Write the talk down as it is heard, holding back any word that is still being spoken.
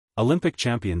Olympic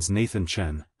champions Nathan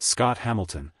Chen, Scott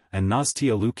Hamilton, and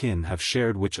Nastia Liu Qin have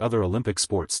shared which other Olympic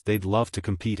sports they'd love to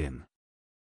compete in.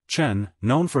 Chen,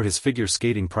 known for his figure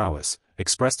skating prowess,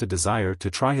 expressed a desire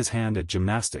to try his hand at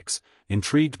gymnastics,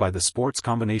 intrigued by the sport's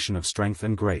combination of strength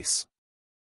and grace.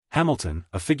 Hamilton,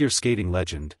 a figure skating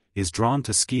legend, is drawn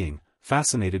to skiing,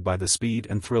 fascinated by the speed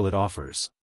and thrill it offers.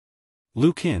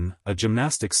 Liu Qin, a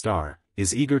gymnastics star,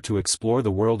 is eager to explore the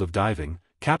world of diving,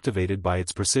 captivated by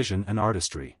its precision and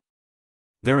artistry.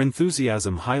 Their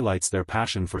enthusiasm highlights their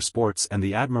passion for sports and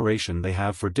the admiration they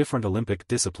have for different Olympic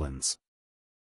disciplines.